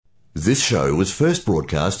This show was first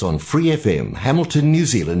broadcast on Free FM, Hamilton, New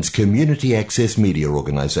Zealand's community access media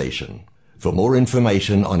organisation. For more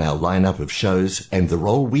information on our lineup of shows and the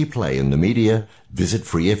role we play in the media, visit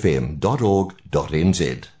freefm.org.nz.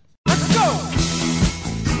 Let's go!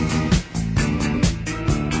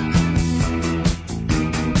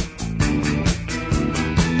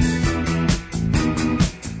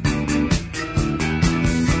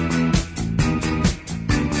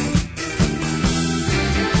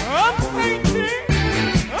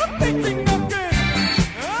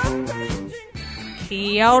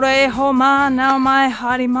 Kia ora e ho mā, nau mai,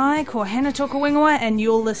 haere mai, ko Hannah Toka Wingoa, and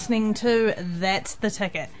you're listening to That's the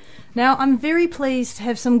Ticket. Now, I'm very pleased to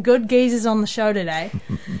have some good geezers on the show today.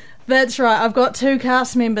 That's right, I've got two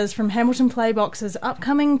cast members from Hamilton Playbox's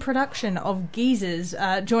upcoming production of Geezers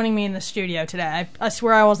joining me in the studio today. I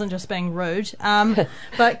swear I wasn't just being rude.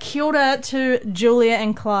 But kia ora to Julia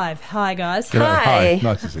and Clive. Hi, guys. Hi.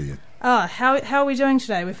 Nice to see you. Oh, how are we doing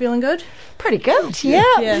today? We feeling good? Pretty good,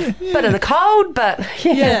 yeah. Bit of the cold, but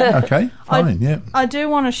yeah. Okay, fine, I do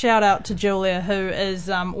want to shout out to Julia, who is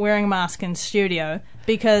wearing a mask in studio,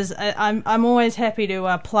 because I'm always happy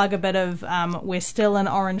to plug a bit of we're still in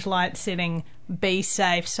orange light setting, be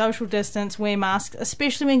safe, social distance, wear masks,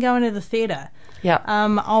 especially when going to the theatre. Yeah.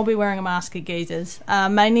 I'll be wearing a mask at Geezers,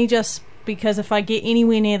 mainly just because if I get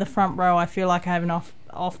anywhere near the front row, I feel like I have an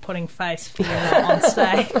off-putting face for on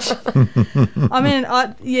stage.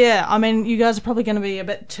 I mean, you guys are probably going to be a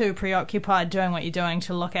bit too preoccupied doing what you're doing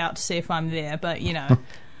to look out to see if I'm there, but, you know.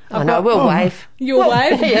 We'll wave. You'll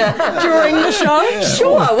wave? Yeah. During the show?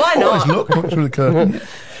 Sure, why not? Look through the curtain.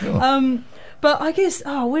 Sure. But I guess,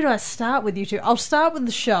 where do I start with you two? I'll start with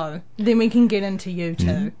the show, then we can get into you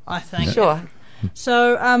two, I think. Sure.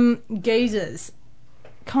 So, Geezers,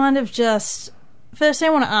 kind of just... First, I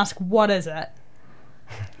want to ask, what is it?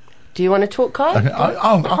 Do you want to talk, Kai? Okay,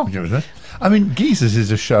 I'll give it a... I mean, Geezers is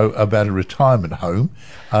a show about a retirement home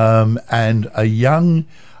and a young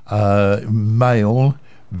male,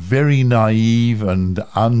 very naive and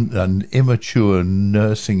immature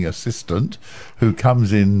nursing assistant who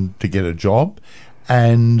comes in to get a job,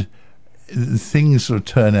 and things sort of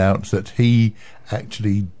turn out that he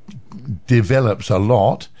actually develops a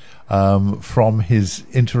lot from his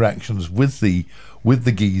interactions with the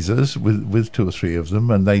geezers, with two or three of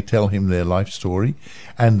them, and they tell him their life story.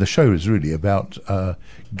 And the show is really about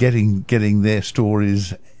getting their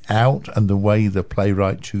stories out and the way the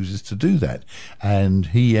playwright chooses to do that. And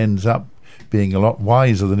he ends up being a lot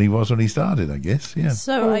wiser than he was when he started, I guess. Yeah.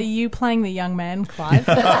 So are you playing the young man, Clive?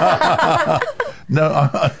 No,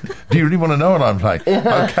 do you really want to know what I'm playing?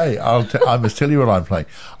 Okay, I must tell you what I'm playing.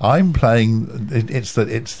 I'm playing. It's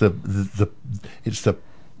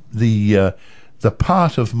the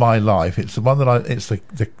part of my life. It's the one that it's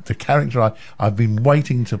the character I've been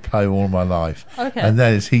waiting to play all my life. Okay. And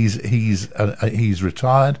that is he's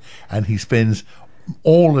retired, and he spends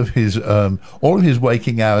all of his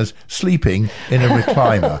waking hours sleeping in a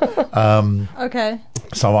recliner. Okay.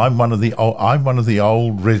 So I'm one of the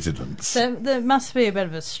old residents. That must be a bit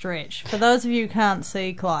of a stretch. For those of you who can't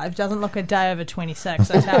see, Clive doesn't look a day over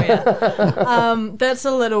 26, I tell you. That's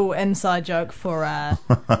a little inside joke for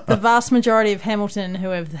the vast majority of Hamilton who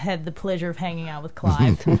have had the pleasure of hanging out with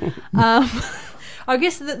Clive. I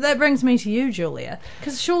guess that brings me to you, Julia,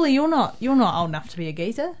 because surely you're not old enough to be a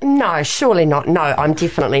geezer. No, surely not. No, I'm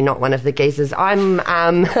definitely not one of the geezers. I'm,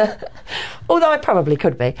 although I probably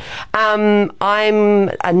could be. I'm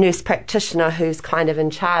a nurse practitioner who's kind of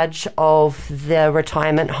in charge of the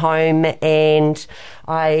retirement home, and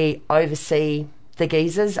I oversee the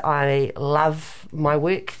geezers. I love my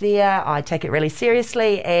work there. I take it really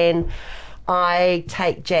seriously, and I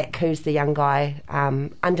take Jack, who's the young guy,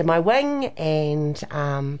 under my wing, and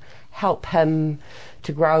help him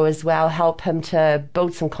to grow as well, help him to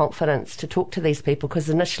build some confidence to talk to these people, because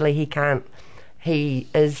initially he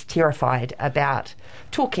is terrified about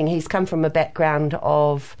talking. He's come from a background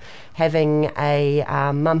of having a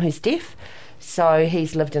mum who's deaf, so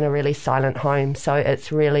he's lived in a really silent home, so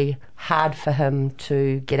it's really hard for him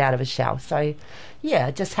to get out of his shell. So,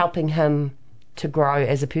 yeah, just helping him to grow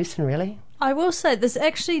as a person, really. I will say, this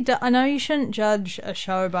actually, I know you shouldn't judge a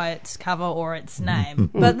show by its cover or its name,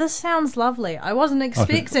 but this sounds lovely. I wasn't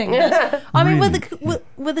expecting this. I mean, Really?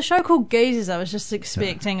 with a show called Geezers, I was just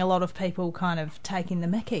expecting a lot of people kind of taking the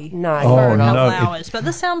mickey No. for a no, couple hours, but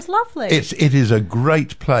this sounds lovely. It is a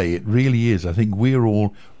great play. It really is. I think we're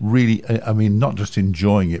all really, I mean, not just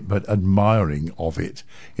enjoying it, but admiring of it.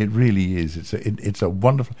 It really is. It's a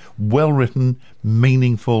wonderful, well-written,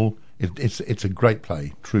 meaningful, it's a great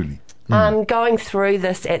play, truly. I'm going through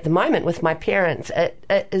this at the moment with my parents.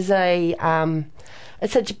 It is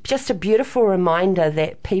just a beautiful reminder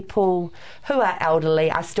that people who are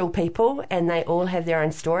elderly are still people, and they all have their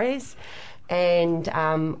own stories. And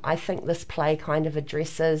I think this play kind of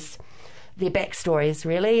addresses their backstories,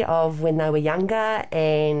 really, of when they were younger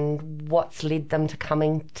and what's led them to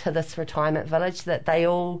coming to this retirement village that they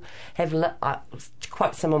all have, to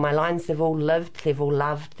quote some of my lines, they've all lived, they've all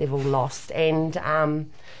loved, they've all lost. And,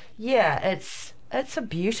 it's a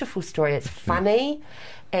beautiful story. It's funny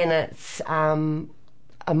and it's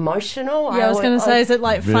emotional. Yeah, I was going to say, is it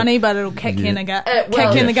like funny, but it'll kick you in the gut,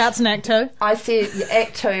 kick you in the guts in Act 2? I said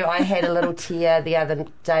Act 2. I had a little tear the other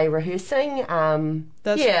day rehearsing. In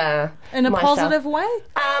a positive way.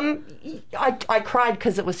 I cried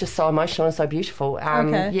because it was just so emotional and so beautiful.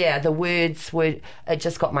 Okay. Yeah, the words it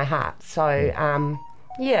just got my heart. So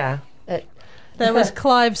That was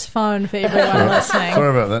Clive's phone for everyone listening. Sorry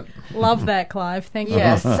about that. Love that, Clive. Thank you.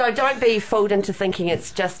 Yeah, so don't be fooled into thinking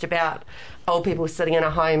it's just about old people sitting in a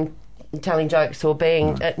home telling jokes or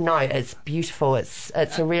being... No, it's beautiful. It's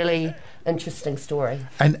a really interesting story.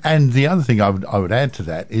 And the other thing I would add to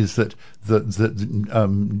that is that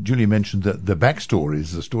Julia mentioned that the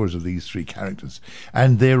backstories, the stories of these three characters,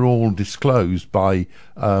 and they're all disclosed by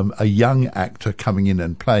a young actor coming in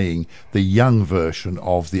and playing the young version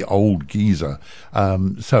of the old geezer.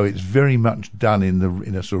 So it's very much done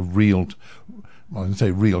in a sort of real. I can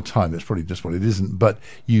say real time, that's probably just what it isn't, but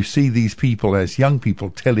you see these people as young people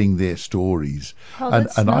telling their stories. And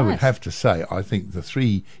Nice. I would have to say, I think the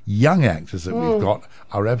three young actors that we've got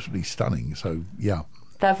are absolutely stunning. So, yeah.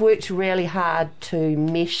 They've worked really hard to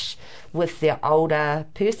mesh with their older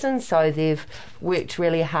person, so they've worked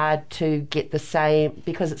really hard to get the same,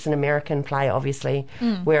 because it's an American play, obviously,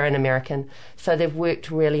 we're an American, so they've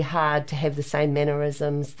worked really hard to have the same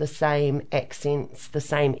mannerisms, the same accents, the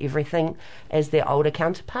same everything as their older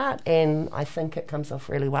counterpart, and I think it comes off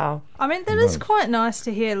really well. I mean, that is quite nice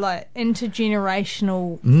to hear, like,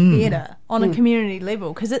 intergenerational theatre on a community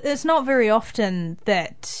level, because it's not very often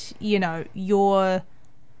that,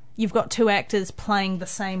 you've got two actors playing the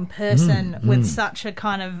same person with such a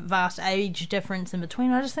kind of vast age difference in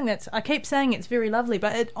between. I just think I keep saying it's very lovely,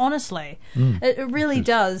 but it really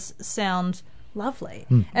does sound lovely.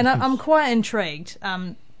 And I'm quite intrigued,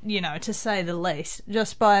 to say the least,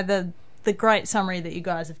 just by the great summary that you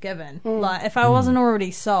guys have given. Like, if I wasn't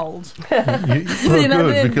already sold, then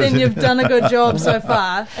you've done a good job so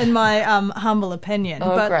far, in my humble opinion.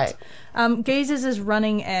 Oh, but, great. Geezers is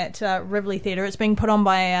running at Rivoli Theatre. It's being put on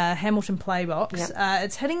by Hamilton Playbox. Yep.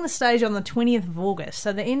 It's hitting the stage on the 20th of August,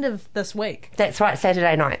 so the end of this week. That's right,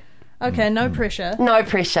 Saturday night. Okay, no pressure. No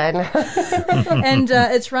pressure. And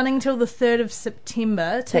it's running till the 3rd of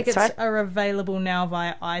September. Tickets right. are available now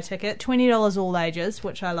via iTicket. $20 all ages,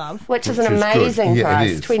 which I love. Which is an Which is amazing good. Yeah,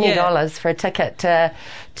 price, it is. $20 for a ticket to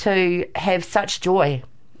have such joy.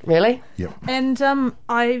 Really? Yep. And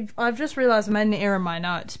I've just realised I made an error in my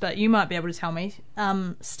notes, but you might be able to tell me.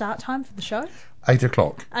 Start time for the show? 8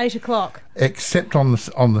 o'clock. 8 o'clock. Except on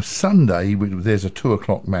the Sunday, there's a 2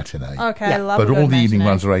 o'clock matinee. Okay, Yeah. love But a all good the evening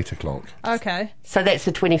matinee. ones are 8 o'clock. Okay. So that's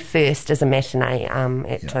the 21st as a matinee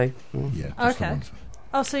at 2. Yeah. just the Okay. ones.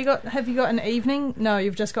 Oh, so have you got an evening? No,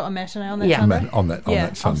 you've just got a matinee on that Yeah. Sunday? On that I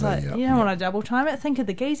was Sunday, like, yeah. you don't want to double time it? Think of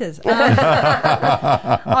the geezers.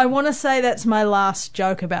 I want to say that's my last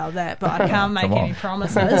joke about that, but I can't make Come on. any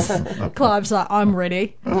promises. Clive's like, I'm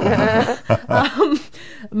ready.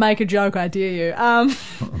 Make a joke, I dare you.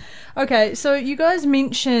 Okay, so you guys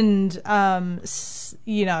mentioned,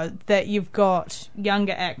 that you've got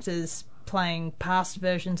younger actors playing past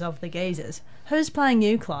versions of the geezers. Who's playing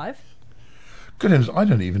you, Clive? Good heavens, I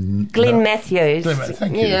don't even Glenn know. Matthews.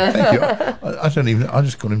 Thank you. Yeah. Thank you. I don't even. I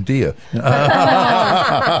just call him Dear.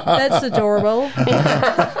 That's adorable.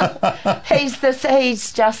 He's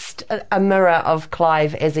just a mirror of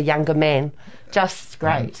Clive as a younger man. Just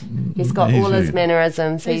great. He's got all his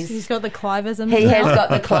mannerisms. He's got the Cliveisms. He has now. got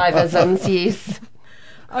the Cliveisms, yes.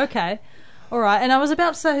 Okay. All right. And I was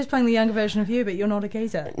about to say who's playing the younger version of you, but you're not a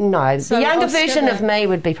geezer. No, So the younger I'll skip version that. of me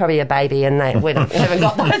would be probably a baby, and we haven't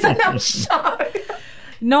got those in our show.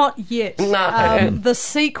 Not yet. No. The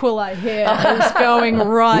sequel, I hear, is going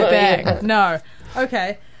right back. No.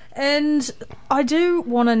 Okay. And I do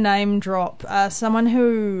want to name drop someone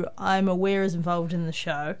who I'm aware is involved in the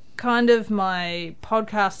show. Kind of my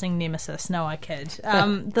podcasting nemesis, no I kid.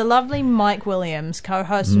 The lovely Mike Williams,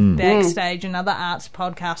 co-host of Backstage, another arts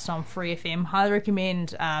podcast on Free FM. Highly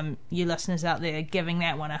recommend you listeners out there giving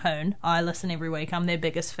that one a hoon. I listen every week. I'm their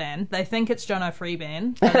biggest fan. They think it's Jono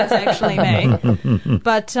Freeband, but it's actually me.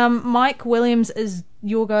 But Mike Williams is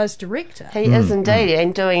your guys' director. He is indeed,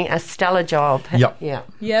 and doing a stellar job. Yep. Yeah.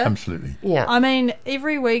 Yeah? Absolutely. Yeah. I mean,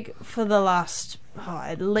 every week for the last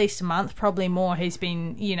at least a month, probably more, he's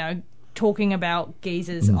been, talking about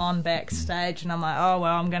geezers on backstage, and I'm like, oh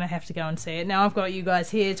well, I'm going to have to go and see it. Now I've got you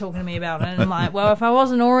guys here talking to me about it, and I'm like, well, if I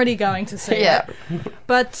wasn't already going to see it.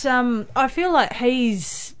 But I feel like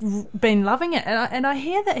he's been loving it, and I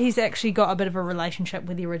hear that he's actually got a bit of a relationship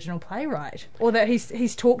with the original playwright, or that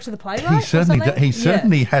he's talked to the playwright. He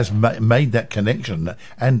certainly has made that connection,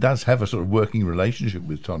 and does have a sort of working relationship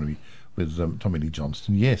with Tommy Lee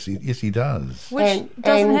Johnston. Yes, he does. Which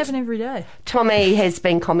doesn't happen every day. Tommy has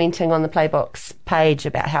been commenting on the Playbox page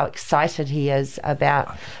about how excited he is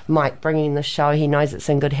about Mike bringing the show. He knows it's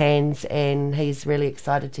in good hands, and he's really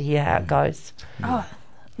excited to hear how it goes. Oh,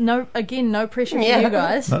 no pressure for you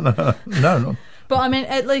guys. No. But I mean,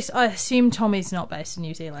 at least I assume Tommy's not based in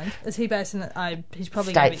New Zealand. Is he based in he's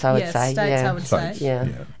probably States, I would say. States, I would say. Yeah.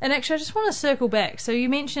 And actually, I just want to circle back. So you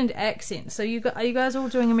mentioned accents. So are you guys all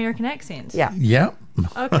doing American accents? Yeah. Yeah.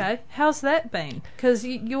 Okay. How's that been? Because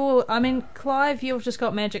Clive, you've just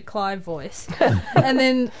got Magic Clive voice. And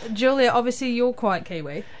then Julia, obviously you're quite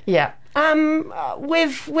Kiwi. Yeah.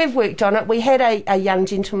 We've worked on it. We had a young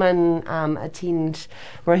gentleman attend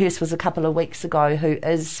rehearsals a couple of weeks ago who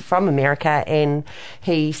is from America, and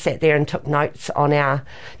he sat there and took notes on our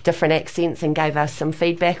different accents and gave us some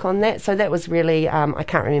feedback on that. So that was really, I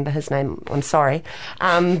can't remember his name, I'm sorry,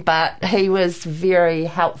 but he was very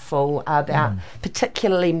helpful about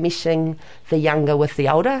particularly meshing the younger with the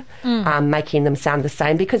older, making them sound the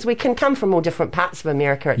same, because we can come from all different parts of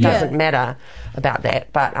America. It doesn't matter about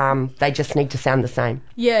that, but they just need to sound the same.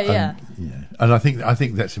 Yeah. And I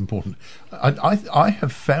think that's important. I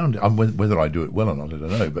have found, whether I do it well or not, I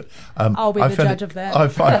don't know, but I'll be the judge of that. I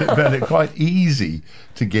found it quite easy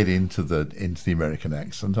to get into the American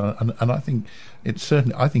accent, and I think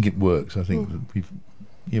it works. I think that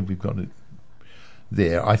we've got it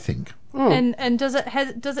there, I think. And does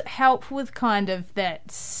it help with kind of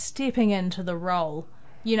that stepping into the role?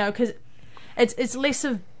 Because it's less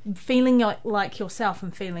of feeling like yourself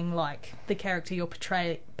and feeling like the character you're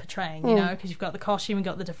portraying. Because you've got the costume, you've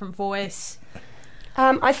got the different voice.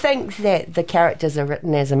 I think that the characters are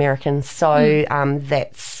written as Americans, so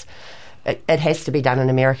that's. It has to be done in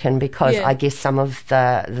American, because I guess some of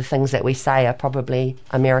the things that we say are probably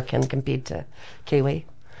American compared to Kiwi.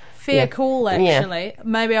 Fair call, actually. Yeah.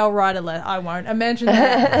 Maybe I'll write a letter. I won't. Imagine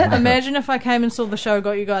that. Imagine if I came and saw the show,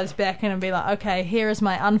 got you guys back in, and be like, okay, here is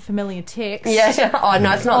my unfamiliar text. Yeah. Oh,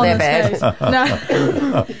 no, it's not that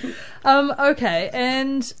bad. No. Okay,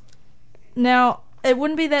 and now it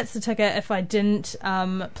wouldn't be That's the Ticket if I didn't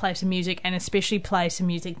play some music, and especially play some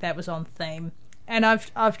music that was on theme. And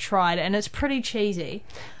I've tried, and it's pretty cheesy.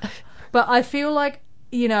 But I feel like,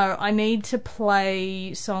 I need to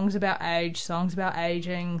play songs about age, songs about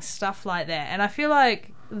aging, stuff like that. And I feel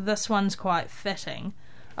like this one's quite fitting.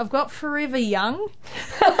 I've got Forever Young.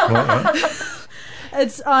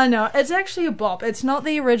 I know, it's actually a bop. It's not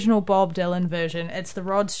the original Bob Dylan version. It's the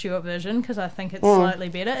Rod Stewart version, because I think it's slightly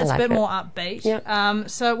better. It's a bit more upbeat. Yep.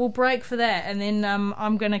 So we'll break for that, and then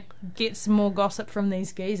I'm going to get some more gossip from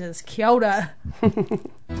these geezers. Kia ora.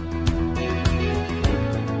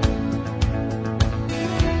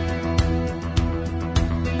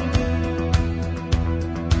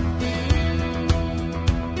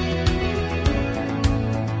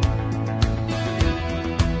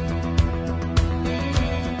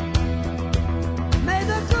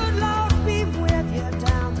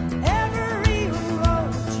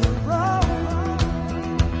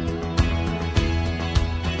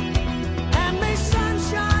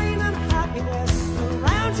 Sunshine and happiness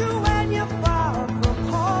around you.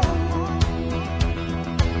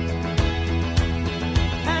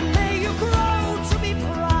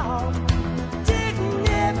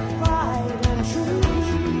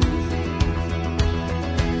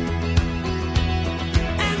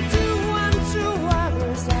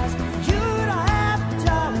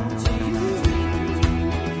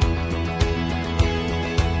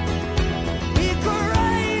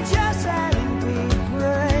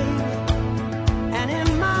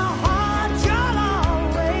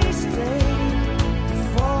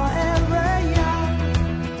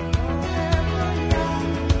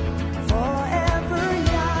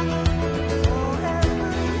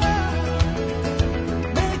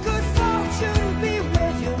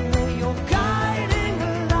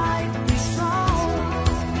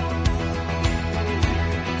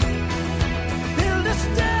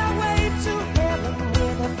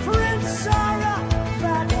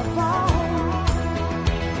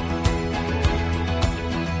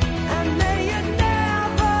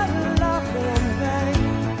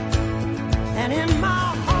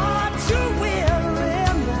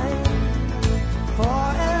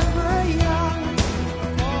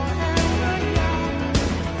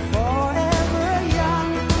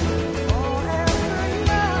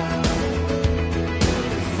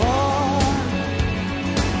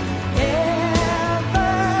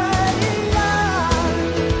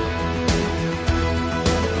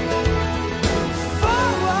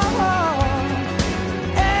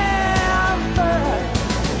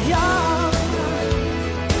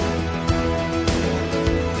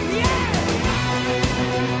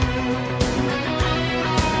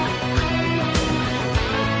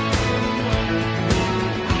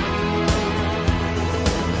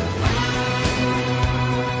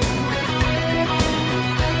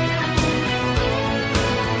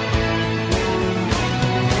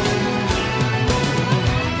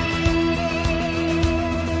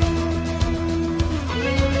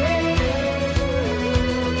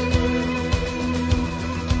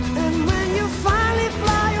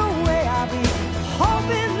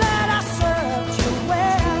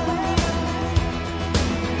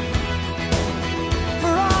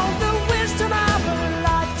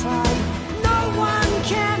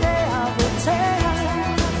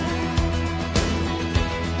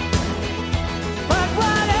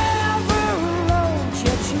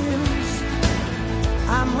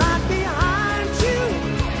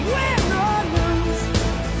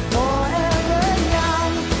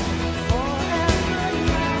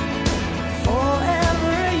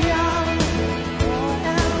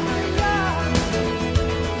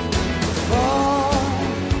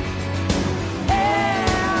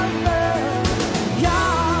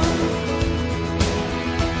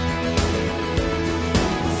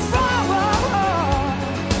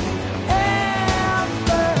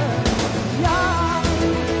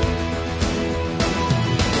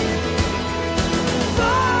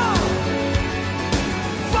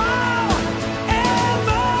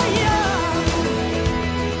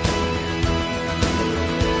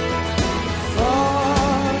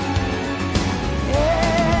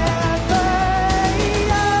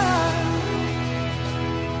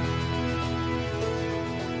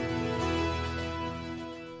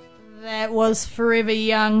 was Forever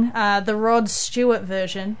Young, the Rod Stewart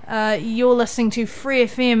version. You're listening to Free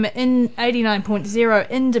FM in 89.0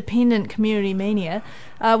 Independent Community Media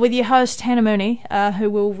with your host Hannah Mooney, who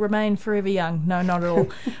will remain forever young. No, not at all.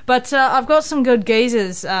 But I've got some good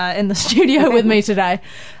geezers in the studio with me today.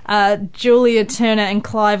 Julia Turner and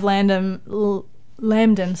Clive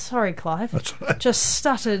Lambden, sorry Clive, That's right. just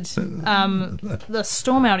stuttered the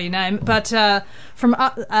storm out of your name, but from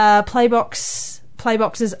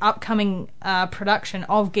Playbox's upcoming production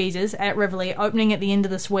of Geezers at Rivoli, opening at the end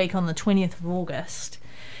of this week on the 20th of August.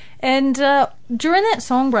 And during that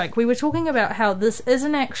song break, we were talking about how this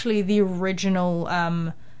isn't actually the original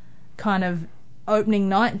kind of opening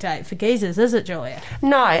night date for Geezers, is it, Julia?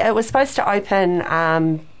 No, it was supposed to open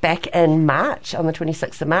back in March, on the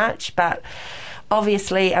 26th of March, but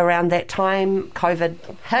obviously around that time COVID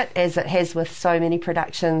hit, as it has with so many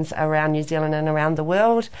productions around New Zealand and around the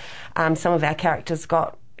world. Some of our characters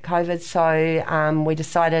got COVID, so we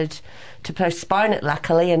decided to postpone it,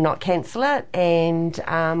 luckily, and not cancel it, and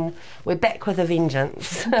we're back with a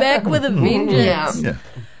vengeance. Back with a vengeance. Yeah.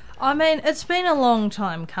 I mean, it's been a long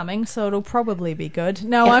time coming, so it'll probably be good.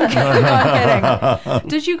 No, I'm kidding. I'm kidding.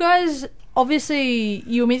 Did you guys... Obviously,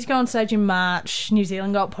 you were meant to go on stage in March. New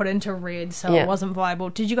Zealand got put into red, so it wasn't viable.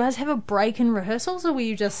 Did you guys have a break in rehearsals, or were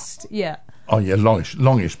you just... Oh, yeah,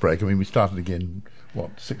 longish break. I mean, we started again,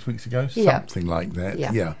 6 weeks ago? Yeah. Something like that.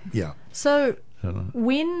 Yeah. Yeah. So,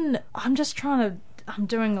 when... I'm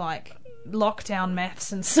doing, like, lockdown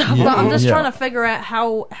maths and stuff, but I'm just trying to figure out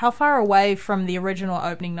how far away from the original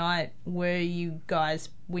opening night were you guys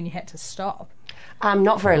when you had to stop?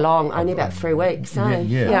 Not very long, only about 3 weeks.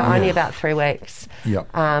 Only about 3 weeks. Yeah.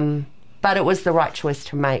 But it was the right choice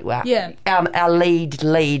to make. Well, Yeah. Our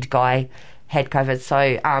lead guy had COVID, so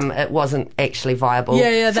it wasn't actually viable.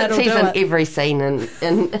 Yeah, that'll Since he's do in it. every scene and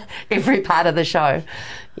in every part of the show.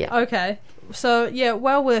 Yeah. Okay. So, yeah,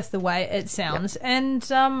 well worth the wait, it sounds. Yep.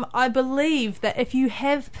 And I believe that if you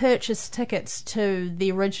have purchased tickets to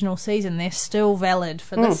the original season, they're still valid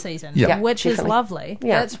for this season, which is lovely.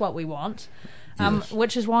 Yeah. That's what we want. Yes.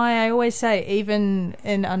 Which is why I always say, even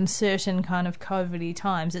in uncertain kind of COVID-y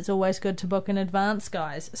times, it's always good to book in advance,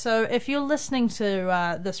 guys. So if you're listening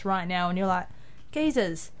to this right now and you're like,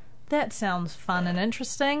 Geezers, that sounds fun and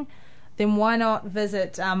interesting, then why not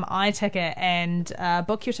visit iTicket and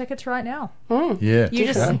book your tickets right now? Yeah. You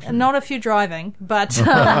just not if you're driving, but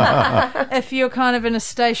if you're kind of in a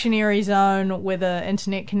stationary zone with an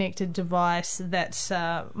internet connected device, that's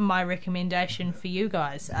my recommendation for you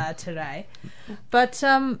guys today. But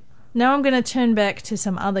now I'm going to turn back to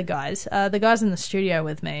some other guys, the guys in the studio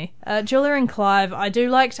with me. Julia and Clive, I do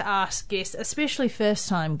like to ask guests, especially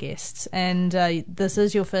first-time guests, and this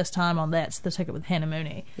is your first time on That's the Ticket with Hannah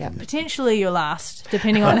Mooney. Yep. Potentially your last,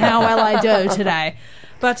 depending on how well I do today.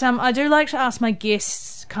 But I do like to ask my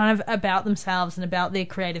guests kind of about themselves and about their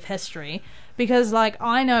creative history, because, like,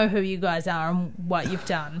 I know who you guys are and what you've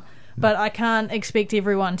done, but I can't expect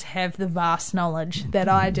everyone to have the vast knowledge that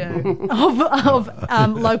I do of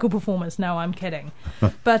local performers. No, I'm kidding.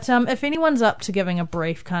 But if anyone's up to giving a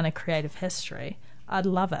brief kind of creative history, I'd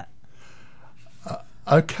love it.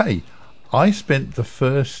 Okay. I spent the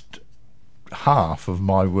first half of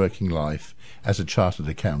my working life as a chartered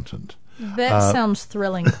accountant. That sounds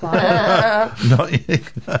thrilling, Clive.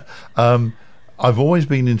 I've always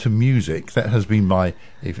been into music. That has been my...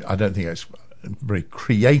 I don't think it's very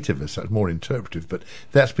creative as such, more interpretive, but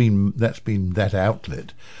that's been that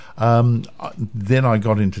outlet. Then I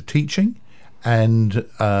got into teaching, and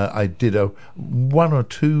I did one or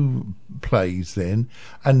two plays then,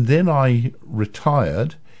 and then I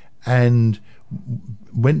retired and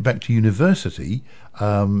went back to university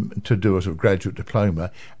to do a sort of graduate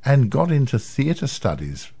diploma, and got into theatre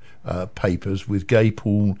studies papers with Gay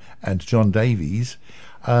Poole and John Davies.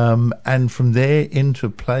 And from there into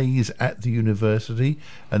plays at the university,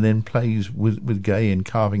 and then plays with Gay in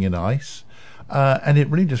Carving in Ice. And it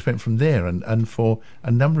really just went from there. And for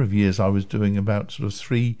a number of years I was doing about sort of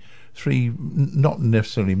three, not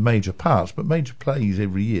necessarily major parts, but major plays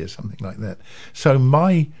every year, something like that. So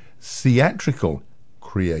my theatrical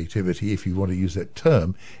creativity, if you want to use that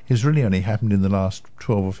term, has really only happened in the last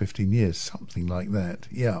 12 or 15 years, something like that.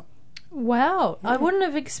 Yeah. Wow, I wouldn't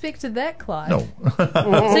have expected that, Clive. No.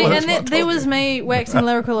 See, and there was me waxing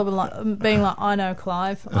lyrical, being like, I know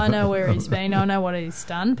Clive, I know where he's been, I know what he's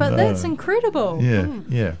done, but that's incredible.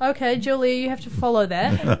 Yeah. Okay, Julia, you have to follow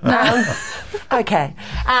that. Okay.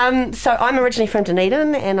 So I'm originally from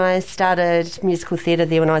Dunedin, and I started musical theatre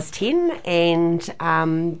there when I was 10,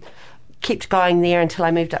 and kept going there until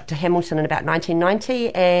I moved up to Hamilton in about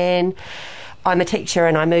 1990, and I'm a teacher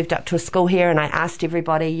and I moved up to a school here, and I asked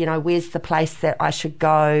everybody, you know, where's the place that I should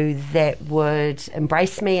go that would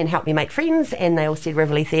embrace me and help me make friends, and they all said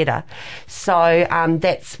Rivoli Theatre. So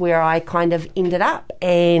that's where I kind of ended up,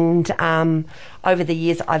 and over the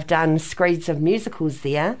years I've done screeds of musicals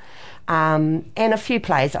there. And a few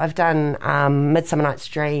plays. I've done Midsummer Night's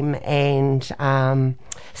Dream and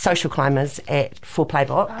Social Climbers at Full Play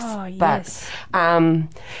Box. Oh, yes.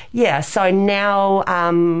 But, so now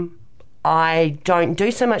I don't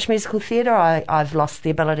do so much musical theatre. I've lost the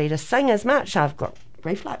ability to sing as much. I've got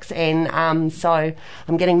reflux, and so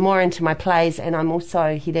I'm getting more into my plays, and I'm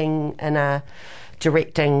also heading in a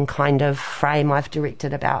directing kind of frame. I've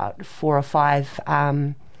directed about 4 or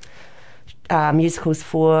 5 musicals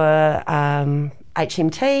for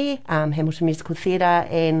HMT, Hamilton Musical Theatre,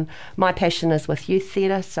 and my passion is with youth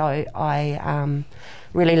theatre, so I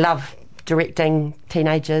really love directing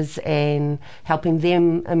teenagers and helping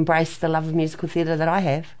them embrace the love of musical theatre that I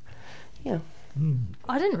have. Yeah.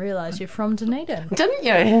 I didn't realise you're from Dunedin. Didn't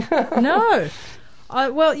you? No.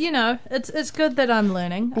 Well, you know, it's good that I'm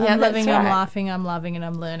learning. Yeah, I'm living, that's I'm right. laughing, I'm loving, and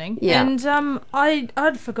I'm learning. Yeah. And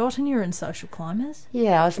I'd forgotten you were in Social Climbers.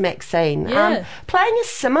 Yeah, I was Maxine. Yeah. Playing a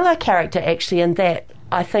similar character, actually, in that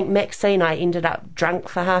I think Maxine, I ended up drunk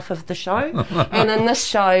for half of the show. And in this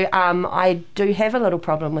show, I do have a little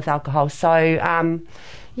problem with alcohol. So,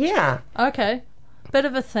 yeah. Okay. Bit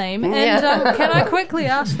of a theme. And Yeah. can I quickly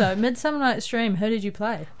ask, though, Midsummer Night's Dream, who did you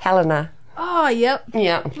play? Helena. Oh, yep.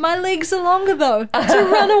 Yeah. My legs are longer, though, to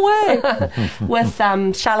run away. With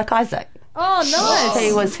Charlotte Isaac. Oh, nice.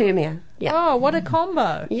 He was Hermia. Yeah. Oh, what a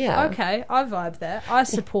combo. Yeah. Okay, I vibe that. I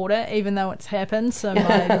support it, even though it's happened, so my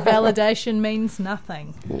validation means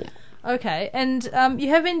nothing. Yeah. Okay, and you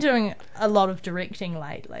have been doing a lot of directing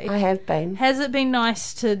lately. I have been. Has it been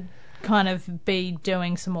nice to kind of be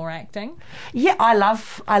doing some more acting? Yeah, I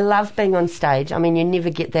love being on stage. I mean, you never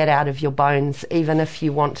get that out of your bones, even if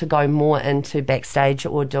you want to go more into backstage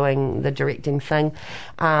or doing the directing thing.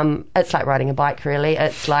 It's like riding a bike, really.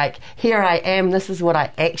 It's like, here I am, this is what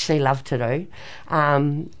I actually love to do.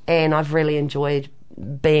 And I've really enjoyed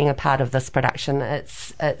being a part of this production.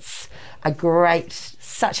 It's a great,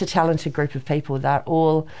 such a talented group of people. They're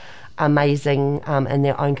all amazing in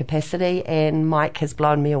their own capacity, and Mike has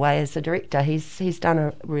blown me away as a director. He's done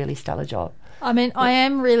a really stellar job. I mean, I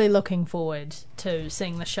am really looking forward to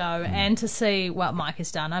seeing the show and to see what Mike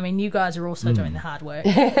has done. I mean, you guys are also doing the hard work.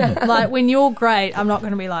 Like, when you're great, I'm not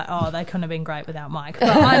going to be like, oh, they couldn't have been great without Mike.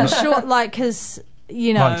 But I'm sure, like, because,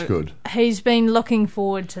 you know, Mike's good. He's been looking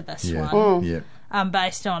forward to this one. Yeah.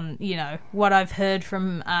 Based on, you know, what I've heard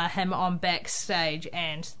from him on backstage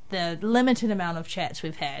and the limited amount of chats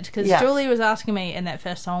we've had. Because Julie was asking me in that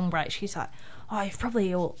first song break, she's like, oh, you've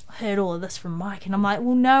probably all heard all of this from Mike. And I'm like,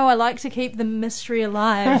 well, no, I like to keep the mystery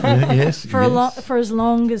alive for as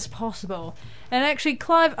long as possible. And actually,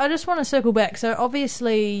 Clive, I just want to circle back. So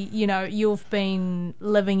obviously, you know, you've been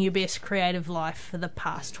living your best creative life for the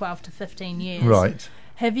past 12 to 15 years. Right.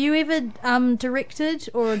 Have you ever directed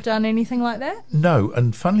or done anything like that? No,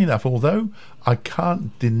 and funnily enough, although I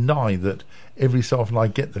can't deny that every so often I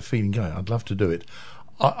get the feeling going, I'd love to do it.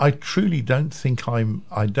 I truly don't think I'm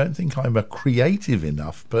a creative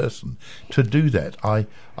enough person to do that.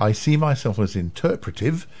 I see myself as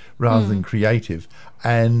interpretive rather than creative.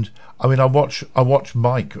 And I mean, I watch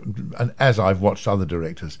Mike, and as I've watched other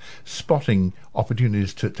directors, spotting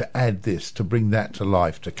opportunities to add this, to bring that to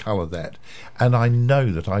life, to colour that. And I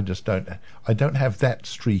know that I just don't have that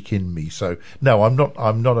streak in me. So no, I'm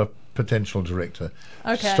not a potential director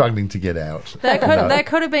struggling to get out. That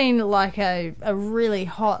could have been like a really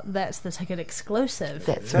hot That's the Ticket exclusive.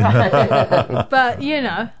 That's right. But, you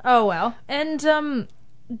know, oh well. And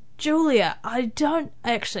Julia, I'm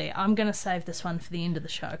going to save this one for the end of the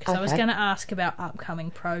show because I was going to ask about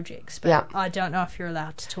upcoming projects, but I don't know if you're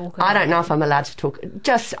allowed to talk about I don't know if I'm allowed to talk.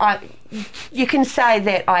 You can say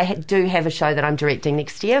that I do have a show that I'm directing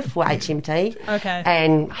next year for HMT. Okay.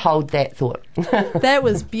 And hold that thought. That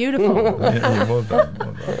was beautiful. Yeah, well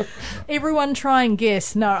done. Everyone try and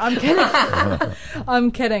guess. No, I'm kidding.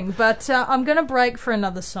 I'm kidding. But I'm going to break for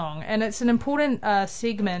another song, and it's an important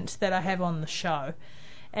segment that I have on the show.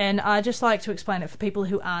 And I just like to explain it for people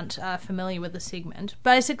who aren't familiar with the segment.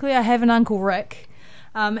 Basically, I have an Uncle Rick.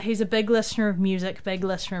 He's a big listener of music, big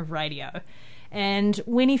listener of radio. And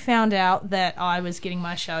when he found out that I was getting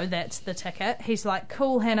my show, That's the Ticket, he's like,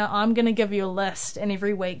 cool, Hannah, I'm going to give you a list, and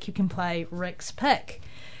every week you can play Rick's pick.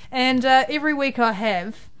 And every week I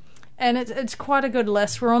have, and it's quite a good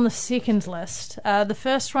list. We're on the second list. The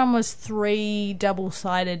first one was 3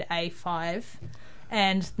 double-sided A5.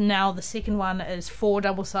 and now the second one is 4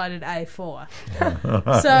 double-sided A4.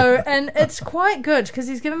 So, and it's quite good because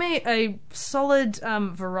he's given me a solid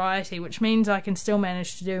variety, which means I can still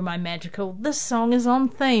manage to do my magical, this song is on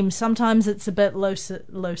theme. Sometimes it's a bit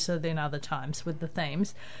looser than other times with the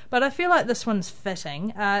themes, but I feel like this one's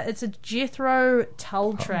fitting. It's a Jethro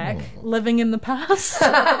Tull track, Living in the Past.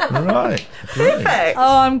 Right. Perfect.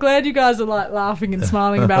 Oh, I'm glad you guys are like laughing and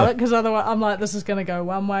smiling about it, because otherwise I'm like, this is going to go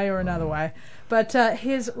one way or another way. But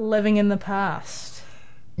here's Living in the Past.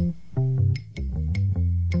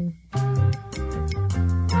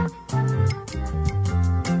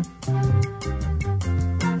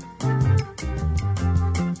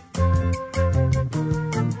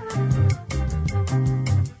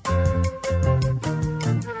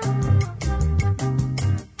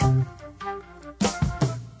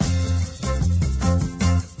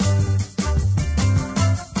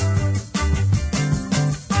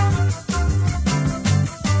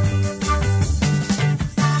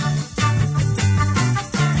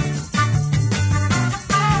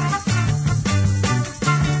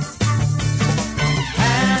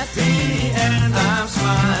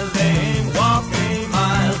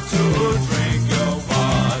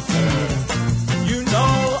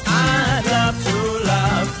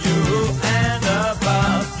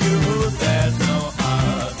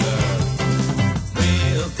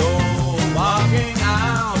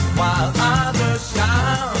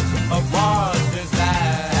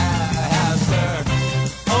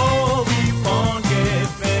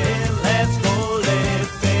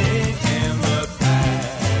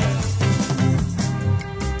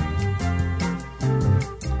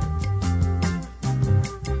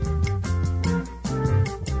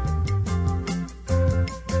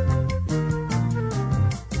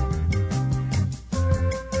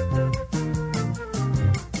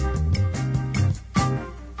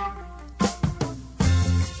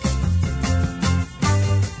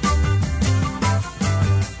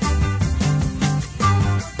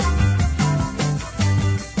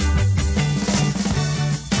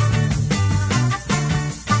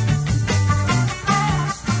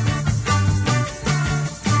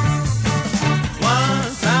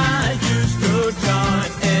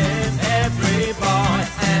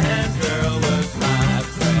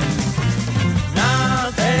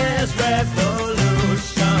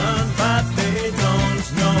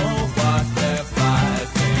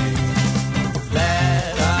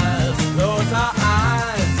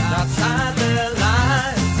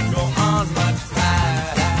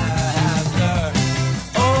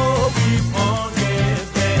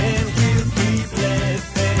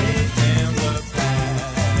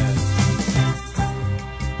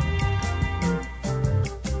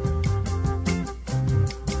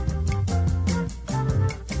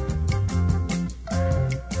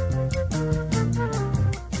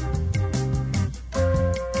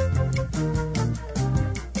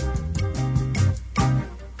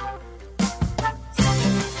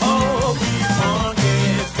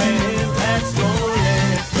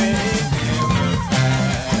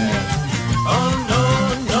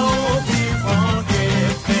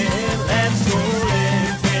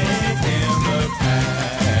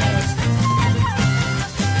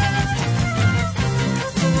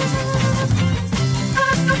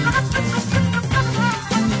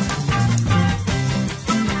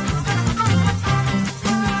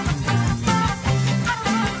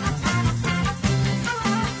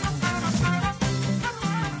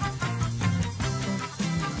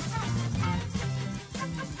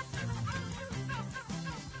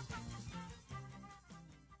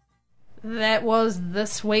 That was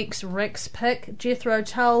this week's Rick's pick, Jethro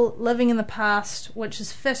Tull, Living in the Past, which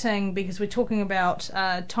is fitting because we're talking about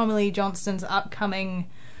Tommy Lee Johnston's upcoming,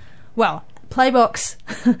 well, Playbox's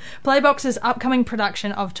upcoming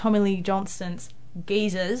production of Tommy Lee Johnston's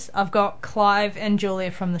Geezers. I've got Clive and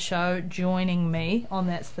Julia from the show joining me on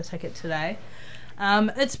That's the Ticket today.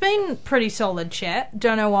 It's been pretty solid chat.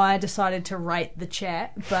 Don't know why I decided to rate the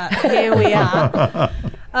chat, but here we are.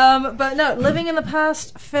 But no, Living in the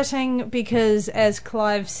Past, fitting because, as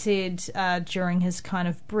Clive said during his kind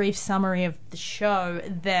of brief summary of the show,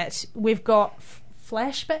 that we've got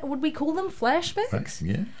flashback. Would we call them flashbacks?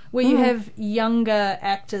 Yeah. Where you have younger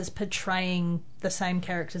actors portraying the same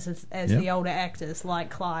characters as the older actors,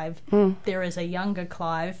 like Clive. There is a younger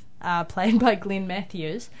Clive, played by Glenn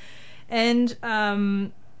Matthews. And,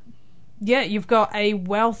 you've got a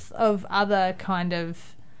wealth of other kind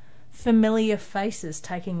of familiar faces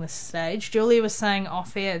taking the stage. Julia was saying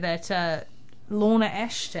off air that Lorna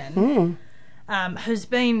Ashton who's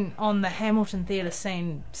been on the Hamilton theatre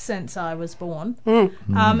scene since I was born,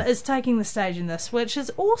 is taking the stage in this, which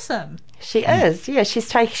is awesome. She is, yeah.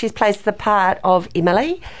 She's plays the part of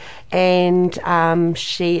Emily, and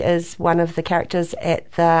she is one of the characters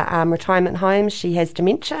at the retirement home. She has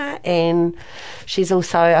dementia, and she's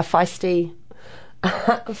also a feisty,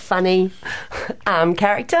 funny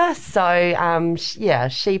character. So,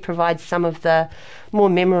 she provides some of the more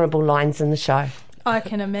memorable lines in the show. I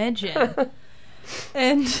can imagine.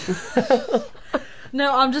 And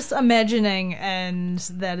no, I'm just imagining, and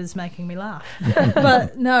that is making me laugh.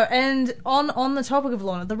 But no, and on the topic of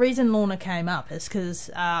Lorna, the reason Lorna came up is because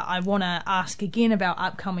I want to ask again about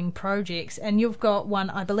upcoming projects, and you've got one,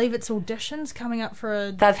 I believe it's auditions coming up for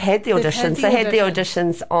a... They've had the auditions. They had the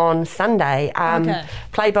auditions on Sunday. Okay.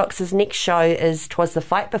 Playbox's next show is 'Twas the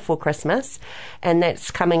Fight Before Christmas, and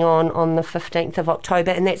that's coming on the 15th of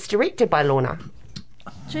October, and that's directed by Lorna.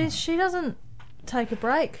 Geez, she doesn't take a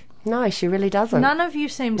break. No, she really doesn't. None of you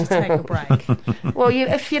seem to take a break. Well,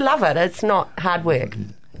 if you love it, it's not hard work.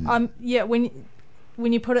 Yeah, when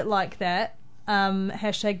you put it like that,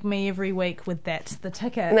 hashtag me every week with That's the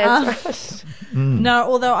Ticket. That's right. No,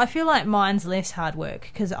 although I feel like mine's less hard work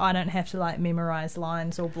because I don't have to like memorise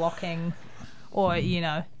lines or blocking or,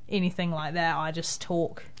 anything like that. I just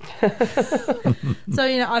talk. So,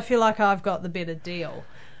 I feel like I've got the better deal.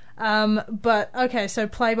 But okay, so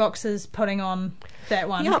Playbox is putting on that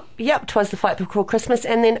one. Yep. 'Twas the Fight Before Christmas,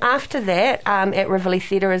 and then after that, at Rivoli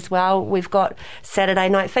Theatre as well, we've got Saturday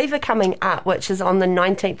Night Fever coming up, which is on the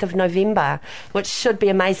 19th of November, which should be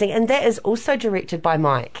amazing, and that is also directed by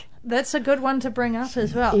Mike. That's a good one to bring up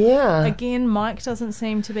as well. Yeah. Again, Mike doesn't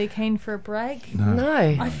seem to be keen for a break.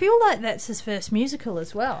 No. I feel like that's his first musical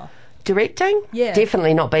as well. Directing? Yeah.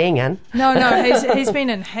 Definitely not being in. No, he's been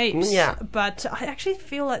in heaps. Yeah. But I actually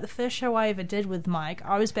feel like the first show I ever did with Mike,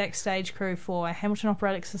 I was backstage crew for Hamilton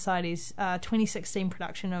Operatic Society's 2016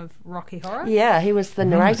 production of Rocky Horror. Yeah, he was the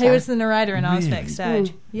narrator. He was the narrator and I was Really?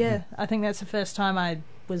 backstage. Yeah, I think that's the first time I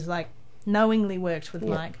was like knowingly worked with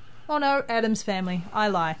Mike. Oh no, Adam's Family. I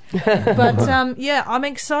lie. But I'm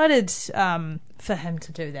excited for him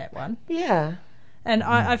to do that one. Yeah. And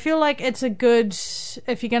I feel like it's a good,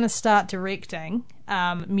 if you're going to start directing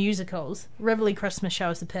musicals, Rivoli Christmas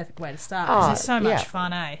Show is the perfect way to start because it's so much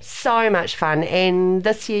fun, eh? So much fun. And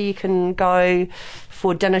this year you can go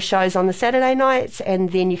for dinner shows on the Saturday nights,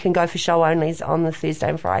 and then you can go for show onlys on the Thursday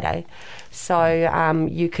and Friday. So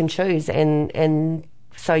you can choose, and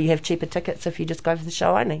so you have cheaper tickets if you just go for the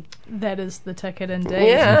show only. That is the ticket indeed.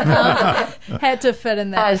 Yeah. Had to fit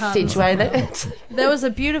in that. Segue that. That was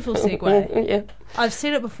a beautiful segue. Yeah. I've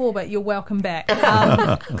said it before, but you're welcome back.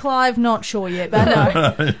 Clive, not sure yet, but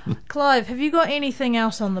no. Clive, have you got anything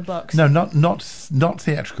else on the books? No, not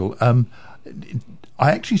theatrical.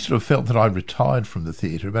 I actually sort of felt that I retired from the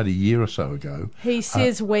theatre about a year or so ago. He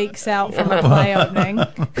says weeks out from a play opening.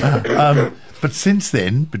 But since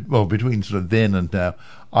then, between sort of then and now,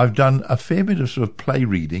 I've done a fair bit of sort of play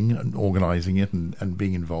reading and organising it and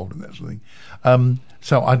being involved in that sort of thing.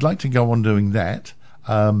 So I'd like to go on doing that.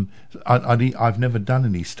 I've never done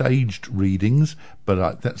any staged readings,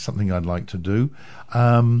 but that's something I'd like to do.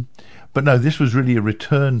 But no, this was really a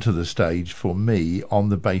return to the stage for me on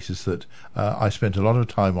the basis that I spent a lot of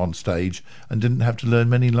time on stage and didn't have to learn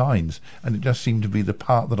many lines, and it just seemed to be the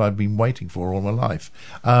part that I've been waiting for all my life.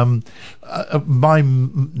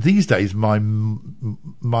 These days,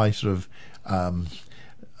 my sort of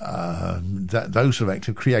those sort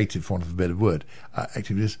of creative, for want of a better word,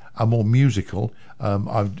 activities are more musical.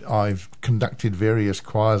 I've conducted various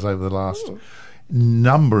choirs over the last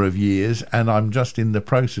number of years, and I'm just in the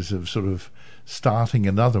process of sort of starting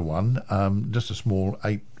another one, just a small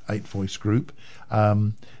eight voice group.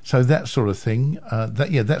 So that sort of thing.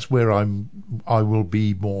 That's where I will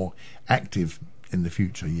be more active in the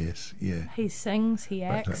future. Yes, yeah. He sings, he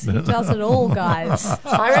acts, he does it all, guys.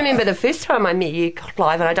 I remember the first time I met you,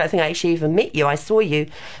 Clive, and I don't think I actually even met you. I saw you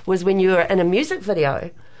was when you were in a music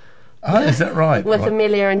video. Oh, is that right? With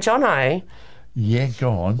Amelia and Jono. Yeah,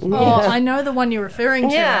 go on. Oh, I know the one you're referring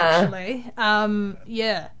to, Yeah. actually.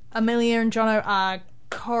 Amelia and Jono are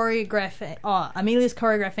choreographing. Amelia's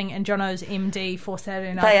choreographing and Jono's MD for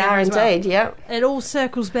Saturday Night They Fever are as well. indeed, yeah. It all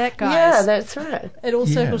circles back, guys. Yeah, that's right. It all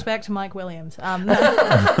circles back to Mike Williams.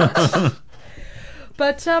 No.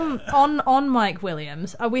 But on Mike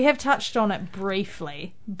Williams, we have touched on it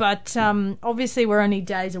briefly, but obviously we're only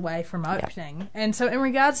days away from opening. And so in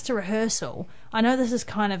regards to rehearsal, I know this is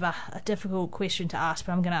kind of a difficult question to ask,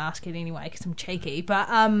 but I'm going to ask it anyway because I'm cheeky. But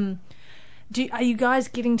are you guys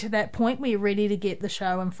getting to that point where you're ready to get the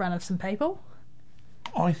show in front of some people?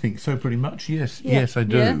 I think so, pretty much. Yes, yes, I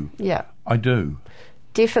do. Yeah. I do.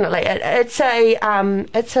 Definitely, it's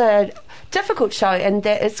a difficult show, and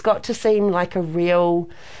that it's got to seem like a real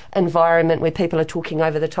environment where people are talking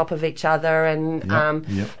over the top of each other, and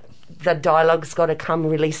the dialogue's got to come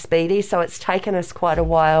really speedy. So it's taken us quite a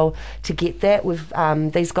while to get that.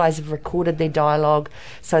 These guys have recorded their dialogue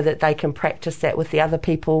so that they can practice that with the other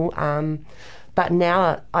people. But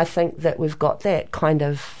now I think that we've got that kind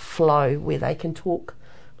of flow where they can talk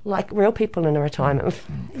like real people in a retirement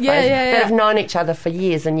phase that have known each other for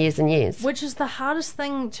years and years and years. Which is the hardest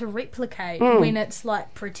thing to replicate when it's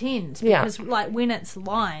like pretend. Because like when it's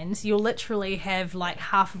lines, you'll literally have like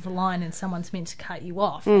half of a line and someone's meant to cut you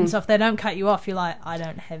off. And so if they don't cut you off, you're like, I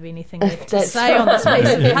don't have anything left to say on this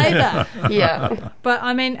piece of paper. Yeah. But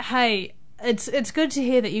I mean, hey, it's good to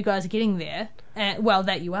hear that you guys are getting there.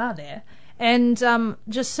 That you are there. And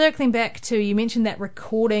just circling back to, you mentioned that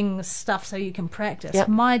recording stuff so you can practice. Yep.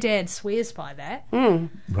 My dad swears by that.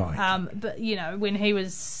 Right. But you know, when he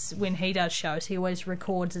does shows, he always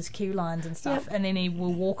records his cue lines and stuff, and then he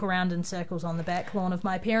will walk around in circles on the back lawn of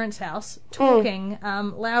my parents' house, talking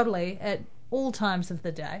loudly at all times of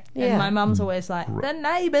the day. And my mum's always like, the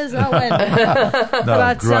neighbours are winning.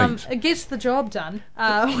 But it gets the job done.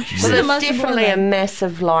 Which is there's definitely a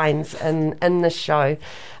massive lines in the show.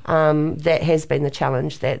 That has been the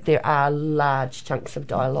challenge, that there are large chunks of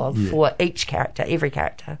dialogue for each character, every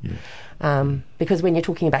character. Because when you're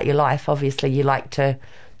talking about your life, obviously you like to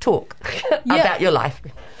talk about your life.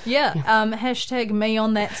 Yeah, hashtag me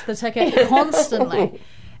on That's the Ticket constantly.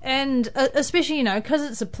 And especially, you know, because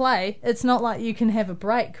it's a play, it's not like you can have a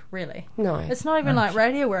break, really. No. It's not even like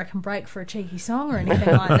radio where I can break for a cheeky song or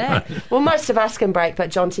anything like that. Well, most of us can break, but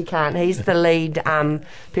Jonty can't. He's the lead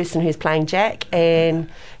person who's playing Jack, and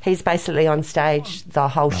he's basically on stage the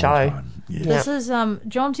whole show. Yeah. This is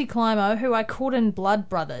Jonty Climo, who I caught in Blood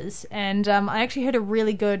Brothers, and I actually heard a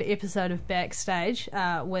really good episode of Backstage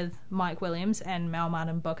with Mike Williams and Mel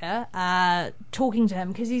Martin Booker talking to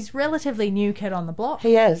him, because he's relatively new kid on the block.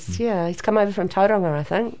 He is, yeah. He's come over from Tauranga, I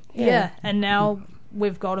think. Yeah, and now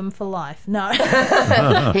we've got him for life. No.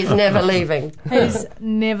 He's never leaving. He's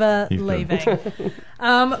never leaving.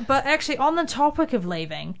 But actually, on the topic of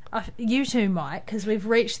leaving, you two might, because we've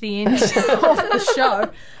reached the end of the show.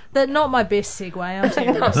 That's not my best segue, I'm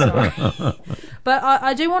terribly sorry. But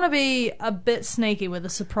I do want to be a bit sneaky with a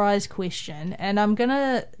surprise question, and I'm going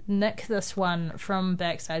to nick this one from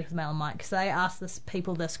Backstage with Mel and Mike, because they ask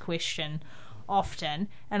people this question often,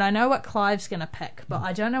 and I know what Clive's going to pick, but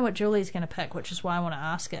I don't know what Julie's going to pick, which is why I want to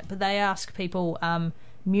ask it. But they ask people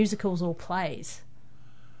musicals or plays.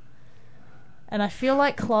 And I feel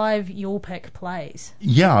like, Clive, you'll pick plays.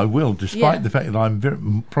 Yeah, I will, despite the fact that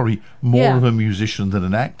I'm probably more of a musician than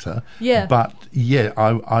an actor. Yeah. But,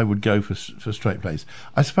 I would go for straight plays.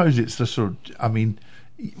 I suppose it's the sort of... I mean,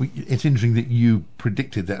 it's interesting that you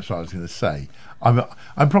predicted that's what I was going to say.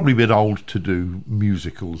 I'm probably a bit old to do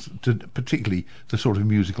musicals, particularly the sort of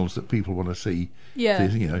musicals that people want to see. Yeah.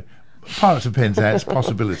 You know, Pirates of Penzance,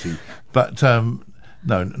 possibility. But...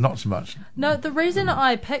 no, not so much. No, the reason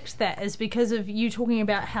I picked that is because of you talking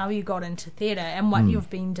about how you got into theatre and what you've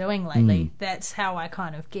been doing lately. That's how I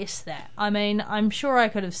kind of guessed that. I mean, I'm sure I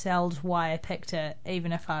could have sold why I picked it,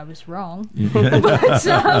 even if I was wrong.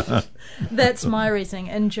 But that's my reasoning.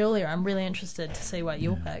 And Julia, I'm really interested to see what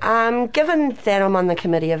you'll pick. Given that I'm on the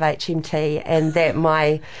committee of HMT and that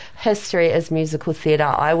my history is musical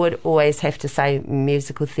theatre, I would always have to say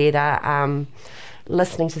musical theatre.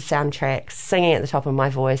 Listening to soundtracks, singing at the top of my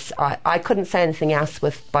voice. I couldn't say anything else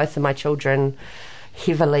with both of my children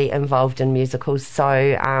heavily involved in musicals.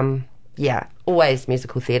 So, always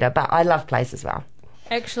musical theatre, but I love plays as well.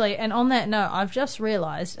 Actually, and on that note, I've just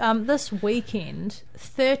realised this weekend,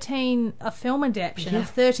 13, a film adaptation of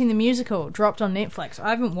 13 the Musical dropped on Netflix. I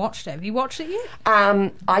haven't watched it. Have you watched it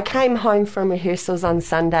yet? I came home from rehearsals on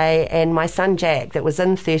Sunday, and my son Jack, that was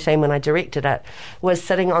in 13 when I directed it, was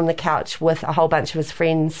sitting on the couch with a whole bunch of his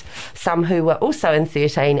friends, some who were also in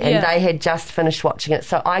 13, and they had just finished watching it.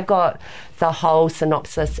 So I got the whole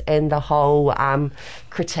synopsis and the whole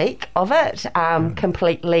critique of it,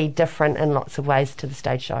 completely different in lots of ways to the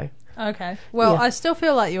stage show. Okay. Well, I still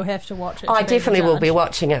feel like you'll have to watch it. I definitely will be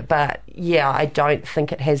watching it, but I don't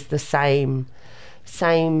think it has the same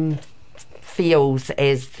feels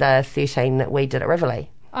as the 13 that we did at Rivoli.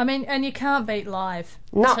 I mean, and you can't beat live,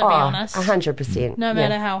 No, to be honest. 100%. No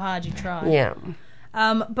matter how hard you try. Yeah.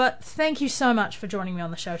 But thank you so much for joining me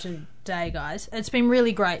on the show today, guys. It's been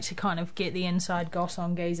really great to kind of get the inside goss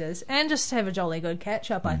on geezers and just have a jolly good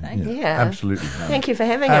catch-up, I think. Yeah. Absolutely. Thank you for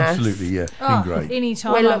having Absolutely, us. yeah. Been great.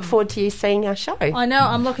 Anytime. We look forward to you seeing our show. I know.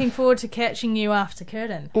 I'm looking forward to catching you after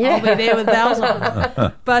curtain. Yeah. I'll be there with bells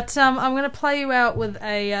on. But I'm going to play you out with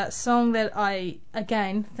a song that I,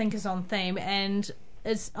 again, think is on theme, and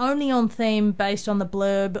it's only on theme based on the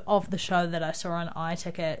blurb of the show that I saw on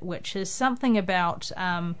iTicket, which is something about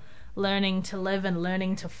learning to live and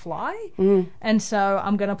learning to fly. And so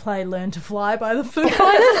I'm going to play Learn to Fly by the Foo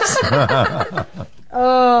Fighters.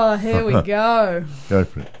 Oh, here we go. Go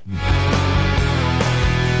for it.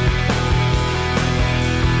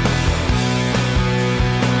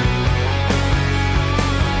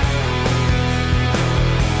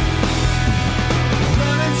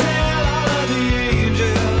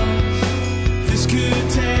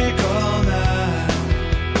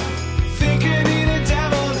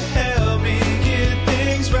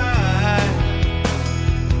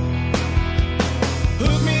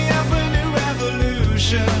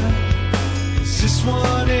 This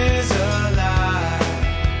one is a lie.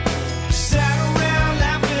 Sat around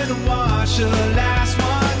laughing and watched the last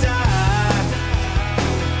one die.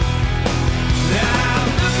 Now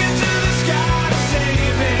I'm looking to the sky to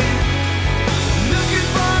save me, looking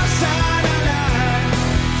for a sign of life,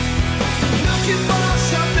 looking for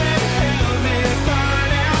something to help me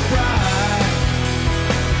burn out bright.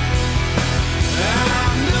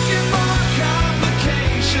 I'm looking for a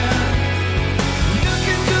complication,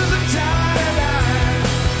 looking 'cause I'm tired of life.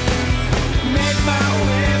 Make my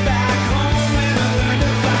way back home and I learn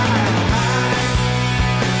to fly.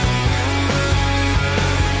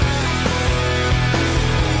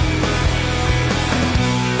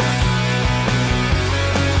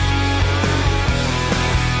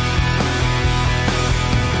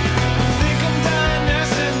 Think I'm done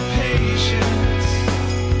nursing patience.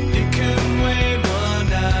 It couldn't wait one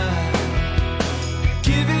night.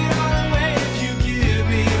 Give it all away if you give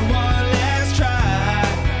me one last try.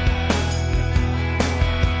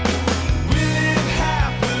 We live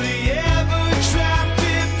happily ever trapped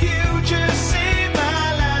if you just save my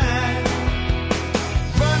life.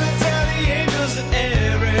 Run and tell the angels that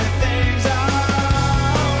everything's alright.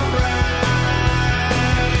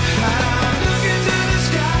 I'm looking to the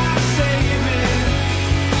sky to save me,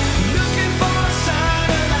 looking for a sign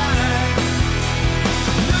of life,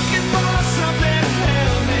 looking for something to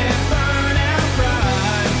help me burn out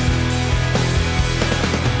bright.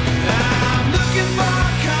 I'm looking for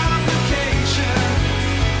a complication,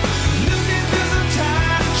 looking 'cause I'm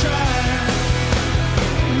tired of trying.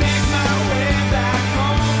 Make my way back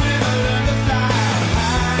home and I learn to fly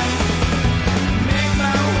high. Make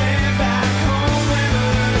my way back home and I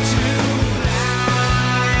learn to fly.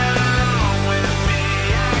 With me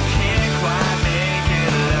I can't quite make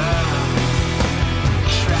it alone.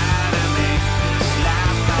 Try to make this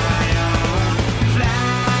life my own. Fly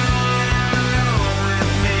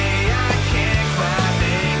with me I can't quite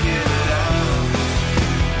make it alone.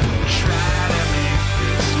 Try to make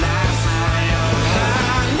this life my own.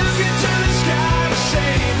 I'm looking to the sky to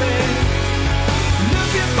save me,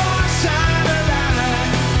 looking for a sign of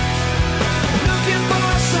life, looking for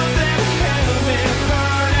something to help me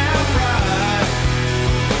burn out bright.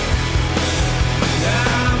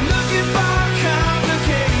 I'm looking for a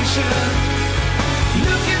complication,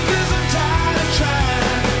 looking 'cause I'm tired of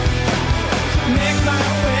trying. Make my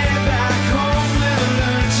way back home and I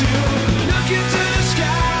learn to look into the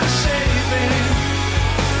sky to save me,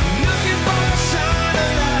 looking for a sign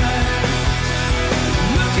of life,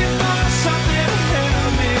 looking for something to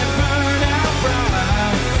help me burn out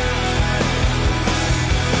bright.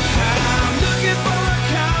 I'm looking for a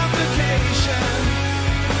complication,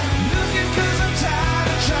 looking 'cause I'm tired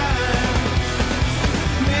of trying.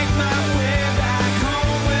 Make my way back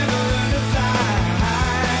home and I learn to fly.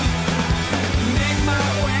 Make my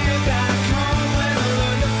way back home and I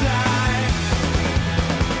learn to fly.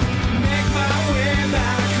 Make my way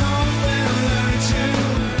back home and I learn to.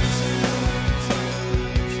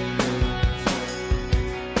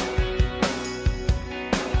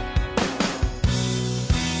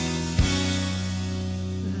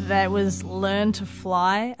 That was Learn to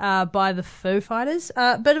Fly by the Foo Fighters.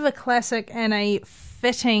 A bit of a classic and a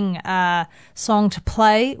fitting song to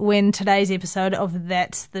play when today's episode of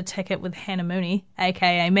That's the Ticket with Hannah Mooney,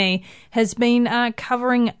 aka me, has been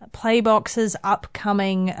covering Playbox's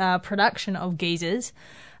upcoming production of Geezers,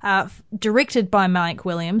 directed by Mike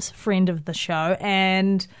Williams, friend of the show,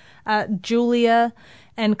 and Julia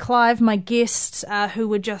and Clive, my guests who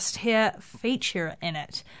were just here, feature in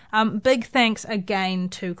it. Big thanks again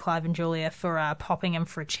to Clive and Julia for popping in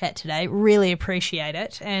for a chat today. Really appreciate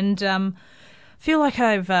it, and feel like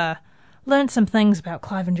I've learned some things about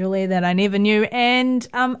Clive and Julia that I never knew, and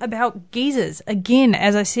about geezers. Again,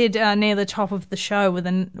 as I said near the top of the show,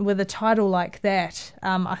 with a title like that,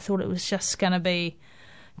 I thought it was just going to be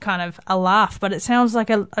kind of a laugh, but it sounds like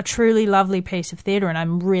a truly lovely piece of theatre, and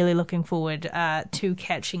I'm really looking forward to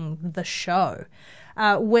catching the show,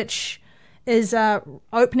 which is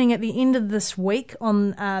opening at the end of this week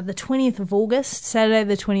on the 20th of August, Saturday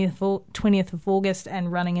the 20th of August,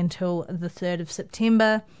 and running until the 3rd of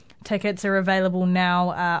September. Tickets are available now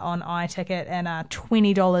on iTicket and are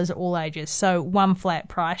 $20 all ages, so one flat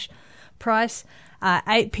price.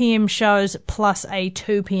 8 p.m. shows plus a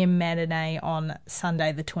 2 p.m. matinee on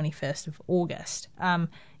Sunday the 21st of August.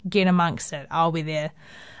 Get amongst it. I'll be there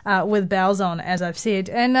with bells on, as I've said.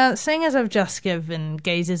 And seeing as I've just given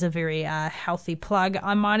Geezers a very healthy plug,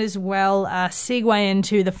 I might as well segue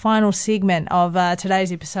into the final segment of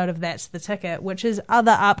today's episode of That's the Ticket, which is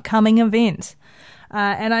other upcoming events.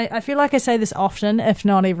 And I feel like I say this often, if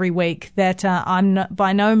not every week, that I'm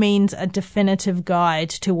by no means a definitive guide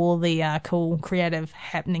to all the cool creative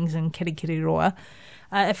happenings in Kirikiriroa.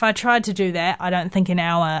 If I tried to do that, I don't think an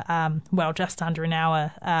hour, just under an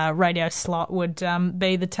hour radio slot would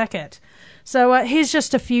be the ticket. So here's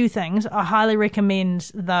just a few things. I highly recommend,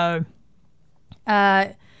 though,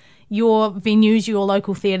 your venues, your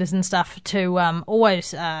local theatres and stuff, to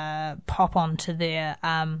always pop onto their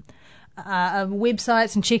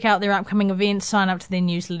websites and check out their upcoming events, sign up to their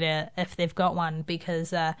newsletter if they've got one,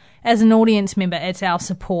 because as an audience member, it's our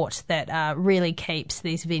support that really keeps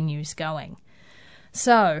these venues going.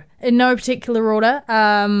 So, in no particular order,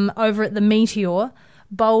 over at the Meteor,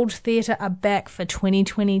 Bold Theatre are back for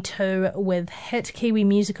 2022 with hit Kiwi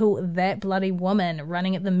musical That Bloody Woman,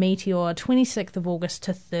 running at the Meteor 26th of August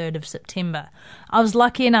to 3rd of September. I was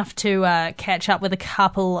lucky enough to catch up with a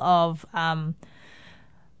couple of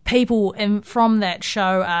people from that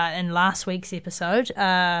show in last week's episode.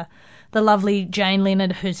 The lovely Jane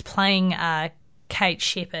Leonard, who's playing Kate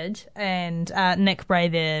Shepherd, and Nick Bray,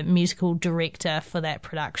 the musical director for that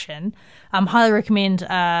production. Highly recommend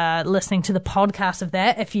listening to the podcast of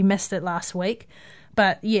that if you missed it last week.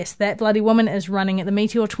 But yes, That Bloody Woman is running at the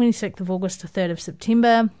Meteor 26th of August to 3rd of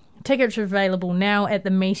September. Tickets are available now at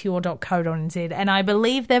themeteor.co.nz, and I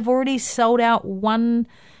believe they've already sold out one,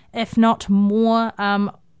 if not more,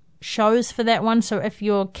 shows for that one. So if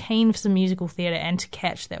you're keen for some musical theatre and to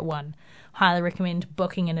catch that one, highly recommend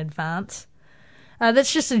booking in advance.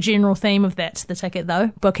 That's just a general theme of That's the Ticket,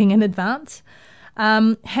 though, booking in advance.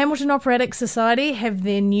 Hamilton Operatic Society have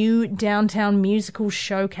their new downtown musical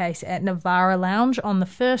showcase at Navara Lounge on the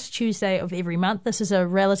first Tuesday of every month. This is a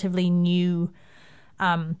relatively new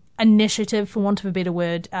initiative, for want of a better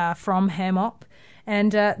word, from HamOp.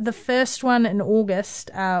 And the first one in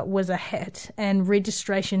August was a hit, and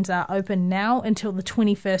registrations are open now until the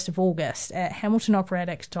 21st of August at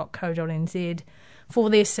hamiltonoperatic.co.nz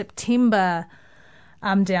for their September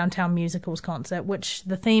downtown musicals concert, which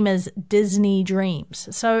the theme is Disney Dreams.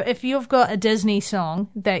 So if you've got a Disney song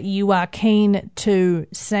that you are keen to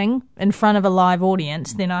sing in front of a live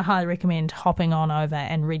audience, then I highly recommend hopping on over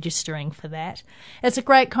and registering for that. It's a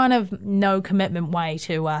great kind of no commitment way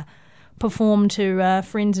to perform to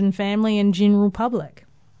friends and family and general public.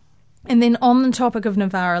 And then on the topic of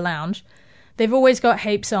Navara Lounge, they've always got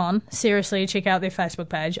heaps on. Seriously, check out their Facebook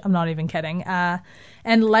page. I'm not even kidding.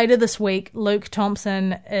 And later this week, Luke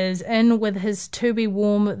Thompson is in with his To Be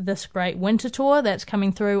Warm This Great Winter Tour. That's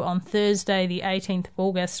coming through on Thursday, the 18th of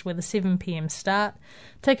August, with a 7 p.m. start.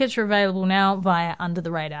 Tickets are available now via Under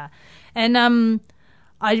the Radar. And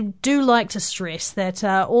I do like to stress that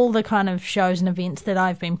all the kind of shows and events that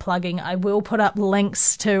I've been plugging, I will put up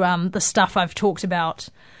links to the stuff I've talked about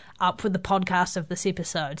up with the podcast of this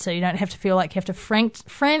episode, so you don't have to feel like you have to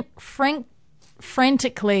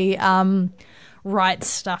frantically write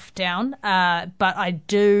stuff down. But I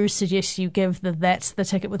do suggest you give the That's the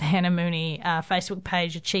Ticket with Hannah Mooney Facebook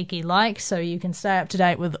page a cheeky like, so you can stay up to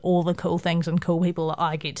date with all the cool things and cool people that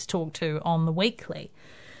I get to talk to on the weekly.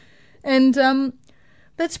 And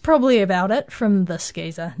that's probably about it from this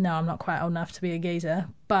geezer. No, I'm not quite old enough to be a geezer,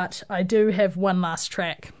 but I do have one last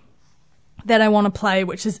track that I want to play,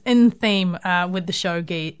 which is in theme with the show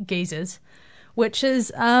Geezers, which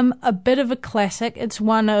is a bit of a classic. It's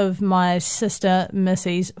one of my sister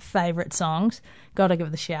Missy's favourite songs. Gotta give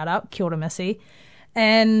the shout out. Kia ora, Missy.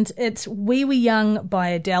 And it's We Were Young by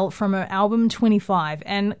Adele from her album 25.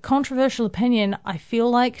 And controversial opinion, I feel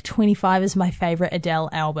like 25 is my favourite Adele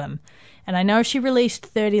album. And I know she released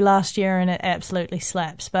 30 last year and it absolutely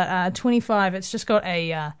slaps. But 25, it's just got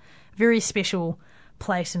a very special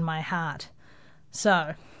place in my heart.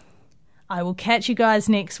 So, I will catch you guys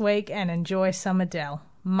next week and enjoy some Adele.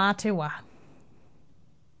 Mā te wā.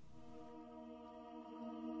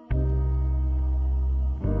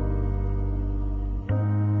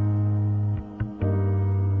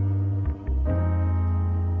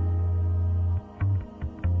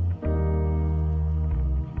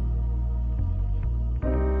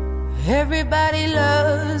 Everybody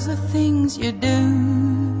loves the things you do,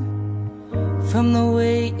 from the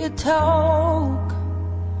way you talk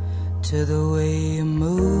to the way you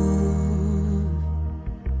move.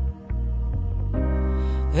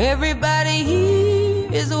 Everybody here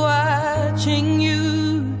is watching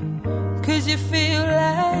you, 'cause you feel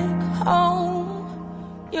like home.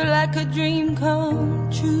 You're like a dream come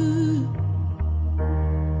true.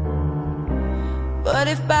 But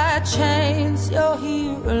if by chance you're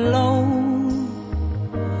here alone,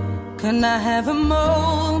 can I have a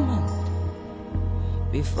moment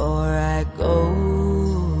before I go?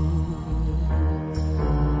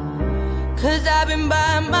 'Cause I've been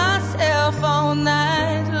by myself all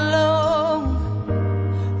night long,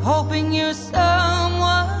 hoping you're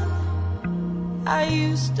someone I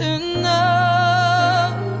used to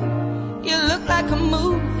know. You look like a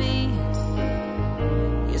movie,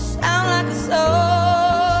 you sound like a song.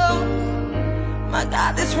 My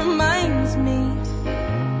God, this reminds me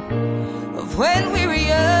of when we were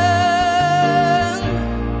young.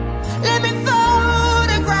 Let me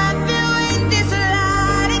photograph you in this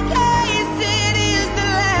light, in case it is the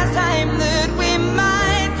last time that we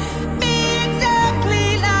might be exactly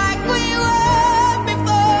like we were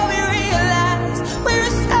before we realized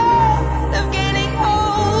we're scared of getting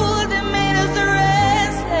old and made us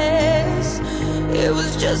restless. It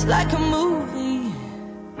was just like a movie,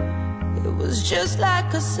 it was just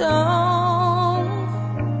like a song.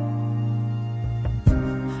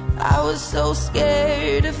 I was so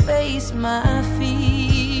scared to face my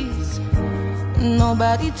fears.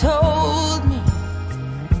 Nobody told me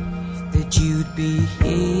that you'd be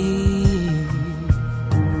here.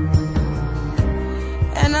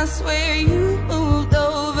 And I swear you moved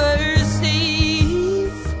overseas.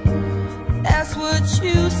 That's what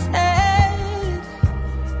you said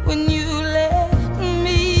when you left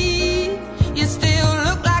me. You still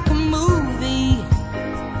look like a movie,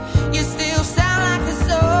 you still sound like a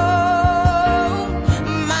song.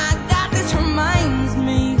 My God, this reminds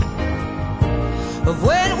me of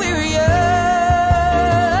when we were young.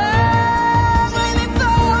 Let me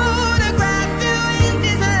photograph you in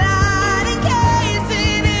this light, in case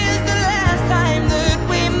it is the last time that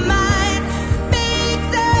we might be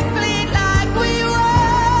exactly like we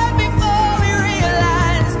were before we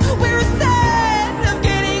realized we were sad of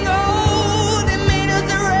getting old and made us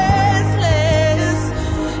restless.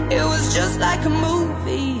 It was just like a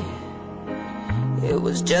movie, it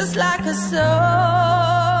was just like a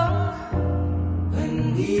song. When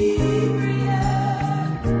we were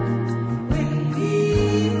young, when we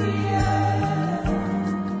were young,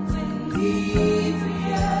 when we were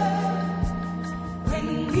young, when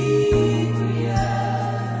we were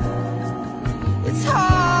young. It's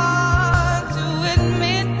hard to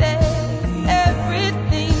admit that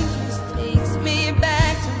everything just takes me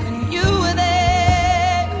back to when you were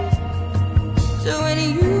there, to when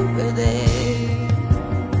you were there.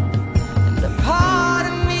 And a part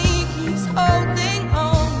of me keeps holding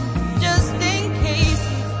on, just in case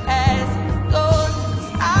it hasn't gone. 'Cause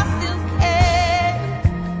I still care.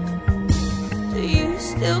 Do you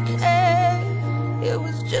still care? It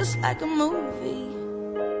was just like a movie,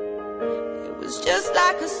 it was just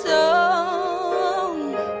like a song.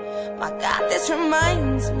 My God, this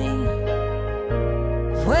reminds me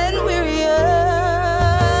of when we were young.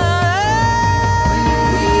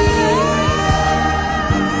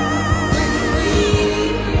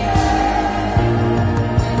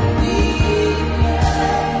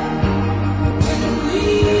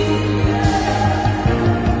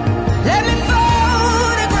 Let me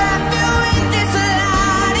photograph you in this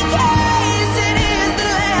light, in case it is the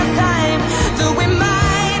last time that we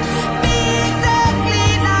might be exactly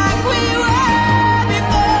like we were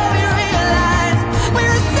before we realized we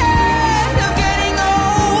were sad of getting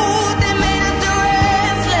old and made us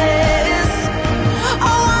restless.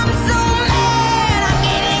 Oh, I'm so mad I'm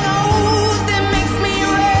getting old, it makes me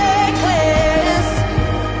reckless.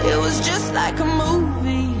 It was just like a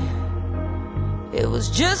movie, it was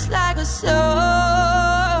just like a song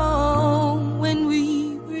when we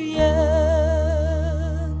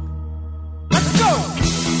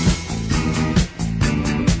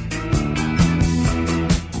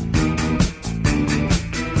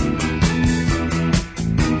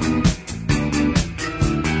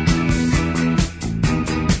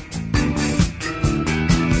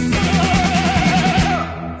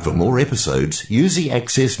episodes, use the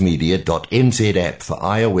accessmedia.nz app for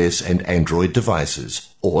iOS and Android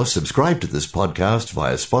devices, or subscribe to this podcast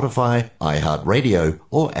via Spotify, iHeartRadio,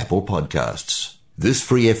 or Apple Podcasts. This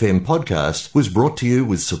Free FM podcast was brought to you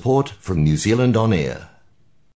with support from New Zealand On Air.